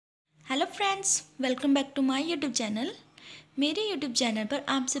Friends, welcome back to my YouTube channel. मेरे YouTube channel पर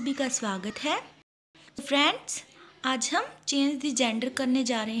आप सभी का स्वागत है। फ्रेंड्स, आज हम चेंज द जेंडर करने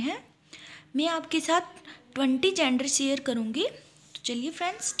जा रहे हैं। मैं आपके साथ 20 जेंडर शेयर करूंगी। तो चलिए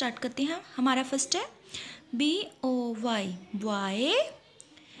फ्रेंड्स, स्टार्ट करते हैं। हमारा फर्स्ट है BOY, boy.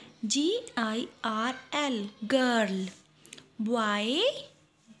 GIRL, girl, boy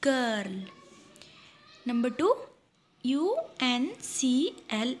girl. Number 2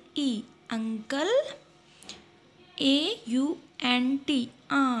 UNCLE, uncle. AUNT,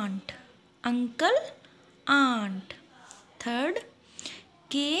 aunt, uncle aunt. Third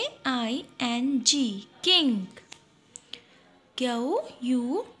KING, king.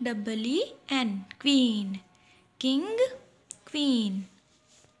 QUEEN, queen, king queen.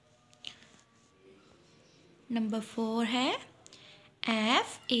 Number 4 है FATHER,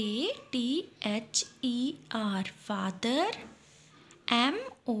 father.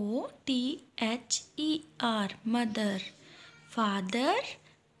 MOTHER, mother, father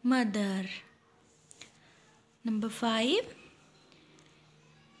mother. Number 5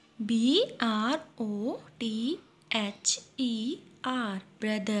 BROTHER,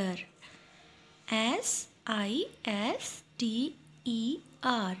 brother. SISTER,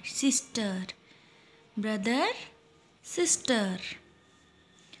 sister, brother sister.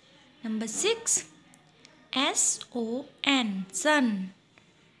 Number 6 SON, सन।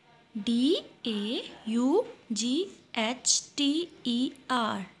 DAUGHTER,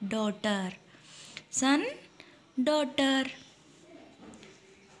 daughter, son daughter.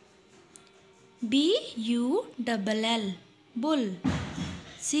 BULL, bull.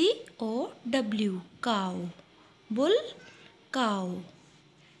 COW, काऊ, bull काऊ।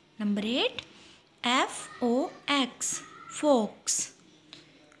 Number 8 FOX, focus.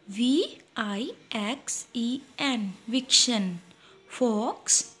 VIXEN, विक्शन,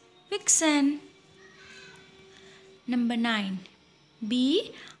 focus vixen. Number 9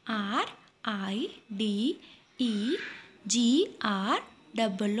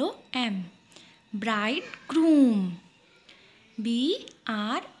 BRIDEGROOM, bride groom. BRIDE,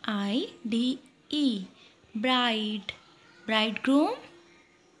 bride, bride groom,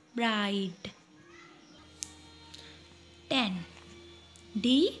 bride. 10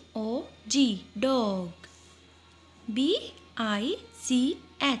 DOG, dog.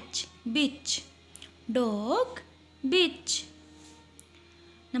 BICH, बिच, dog बिच।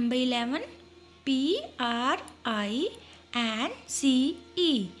 Number 11 PRINCE,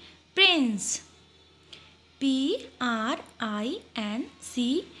 Prince. PRINCESS,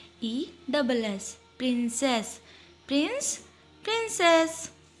 princess, Prince princess.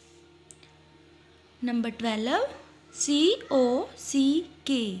 Number 12 COCK,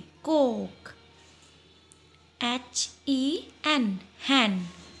 Coke. HEN, hen,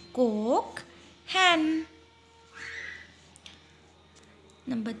 Coke hen।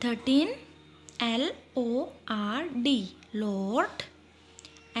 Number 13 LORD, Lord.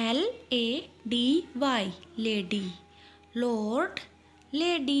 LADY, lady, Lord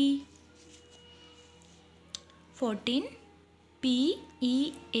lady. 14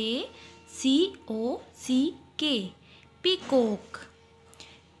 PEACOCK, peacock.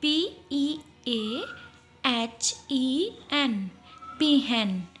 PEAHEN, पीहन,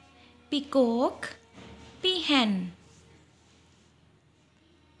 peacock पीहन।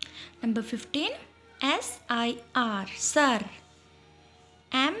 Number 15 SIR, sir.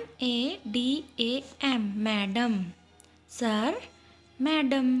 MADAM, madam, sir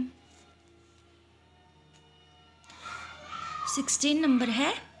madam. 16 number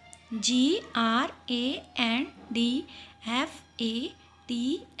है GRANDFATHER,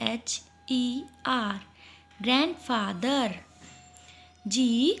 grandfather.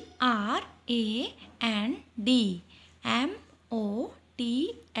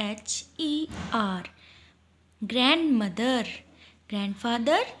 GRANDMOTHER, grandmother,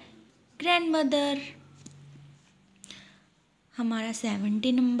 grandfather grandmother. हमारा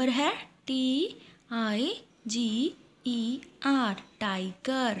 70 number है TIGER,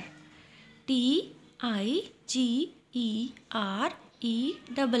 tiger. TIGERESS,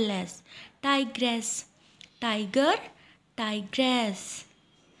 tigress, tiger tigress.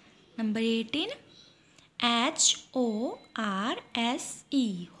 Number 18 HORSE,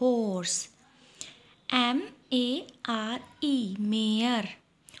 horse. MARE, mayor,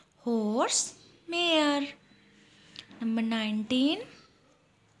 horse mayor. Number 19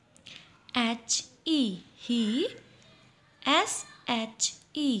 HE, he.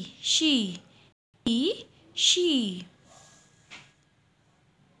 SHE, she, he she।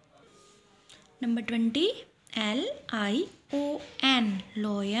 Number 20 LION,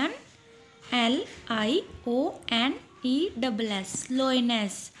 lion. LIONESS,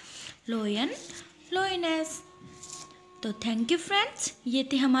 लोइनेस, लोयन, लोइनेस। तो thank you friends, ये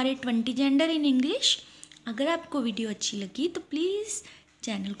थे हमारे 20 gender in English. अगर आपको video अच्छी लगी तो please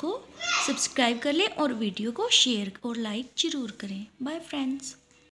channel को सब्सक्राइब कर लें और वीडियो को शेयर और लाइक ज़रूर करें। Bye friends.